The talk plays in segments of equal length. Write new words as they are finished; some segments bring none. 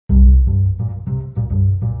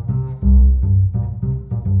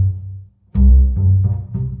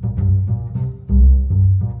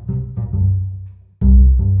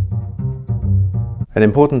An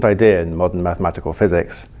important idea in modern mathematical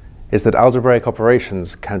physics is that algebraic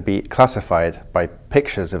operations can be classified by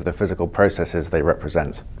pictures of the physical processes they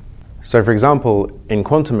represent. So for example, in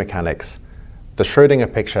quantum mechanics, the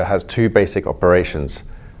Schrödinger picture has two basic operations.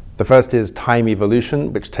 The first is time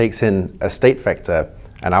evolution, which takes in a state vector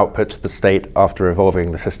and outputs the state after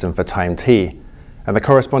evolving the system for time t. And the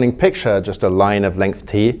corresponding picture, just a line of length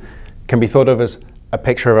t, can be thought of as a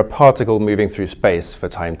picture of a particle moving through space for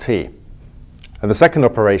time t. And the second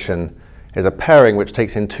operation is a pairing which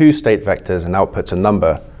takes in two state vectors and outputs a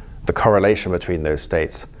number, the correlation between those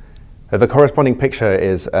states. The corresponding picture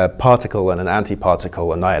is a particle and an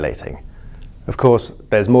antiparticle annihilating. Of course,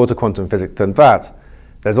 there's more to quantum physics than that.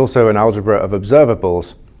 There's also an algebra of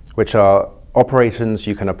observables, which are operations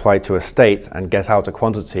you can apply to a state and get out a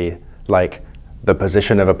quantity like the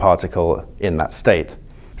position of a particle in that state.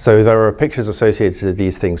 So there are pictures associated with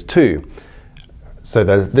these things too. So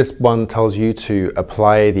this one tells you to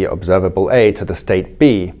apply the observable A to the state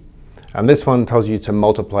B, and this one tells you to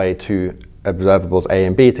multiply two observables A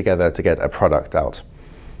and B together to get a product out.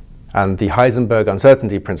 And the Heisenberg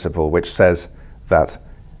uncertainty principle, which says that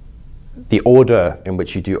the order in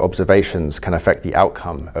which you do observations can affect the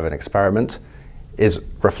outcome of an experiment, is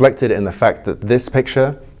reflected in the fact that this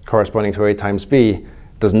picture corresponding to A times B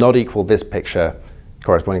does not equal this picture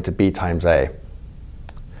corresponding to B times A.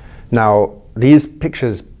 Now, these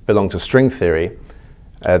pictures belong to string theory.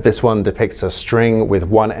 This one depicts a string with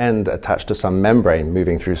one end attached to some membrane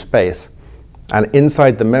moving through space. And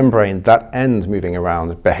inside the membrane, that end moving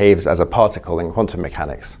around behaves as a particle in quantum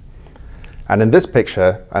mechanics. And in this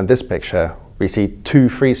picture and this picture, we see two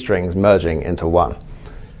free strings merging into one.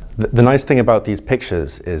 The nice thing about these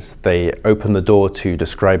pictures is they open the door to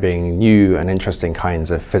describing new and interesting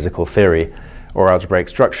kinds of physical theory or algebraic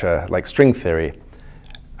structure like string theory.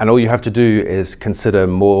 And all you have to do is consider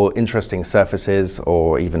more interesting surfaces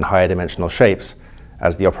or even higher dimensional shapes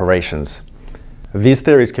as the operations. These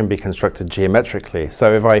theories can be constructed geometrically.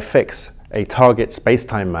 So if I fix a target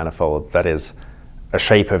spacetime manifold, that is a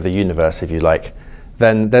shape of the universe if you like,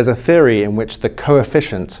 then there's a theory in which the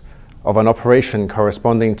coefficient of an operation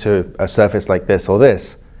corresponding to a surface like this or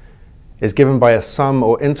this is given by a sum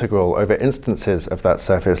or integral over instances of that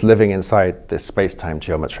surface living inside this spacetime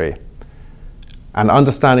geometry. And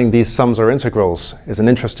understanding these sums or integrals is an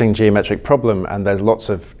interesting geometric problem, and there's lots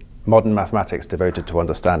of modern mathematics devoted to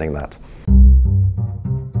understanding that.